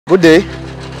Good day,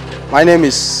 my name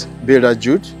is Builder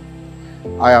Jude.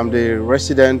 I am the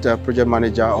resident project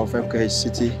manager of MKH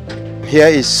City. Here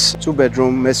is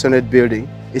two-bedroom Maisonette building.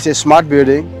 It's a smart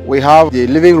building. We have the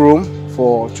living room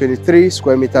for 23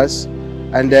 square meters,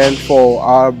 and then for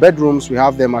our bedrooms we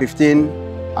have them at 15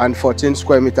 and 14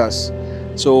 square meters.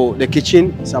 So the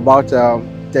kitchen is about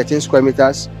 13 square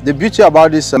meters. The beauty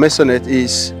about this Maisonette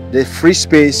is the free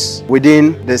space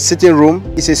within the sitting room.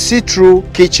 It's a see-through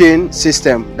kitchen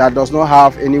system that does not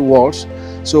have any walls.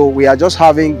 So we are just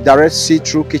having direct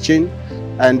see-through kitchen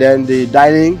and then the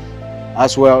dining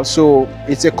as well. So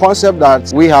it's a concept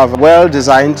that we have well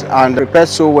designed and prepared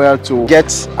so well to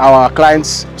get our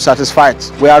clients satisfied.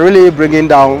 We are really bringing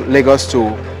down Lagos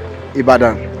to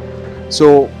Ibadan.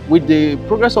 So with the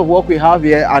progress of work we have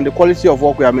here and the quality of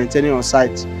work we are maintaining on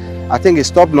site, I think it's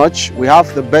top-notch. We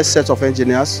have the best set of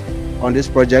engineers on this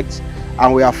project,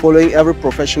 and we are following every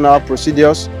professional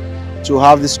procedures to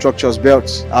have these structures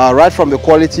built. Right from the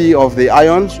quality of the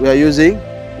irons we are using,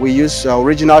 we use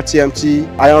original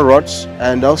TMT iron rods,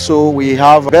 and also we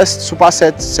have best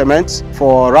superset cement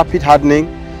for rapid hardening,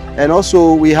 and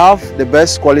also we have the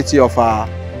best quality of our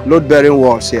load-bearing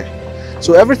walls here.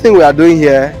 So everything we are doing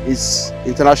here is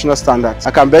international standards.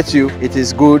 I can bet you it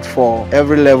is good for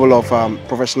every level of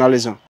professionalism.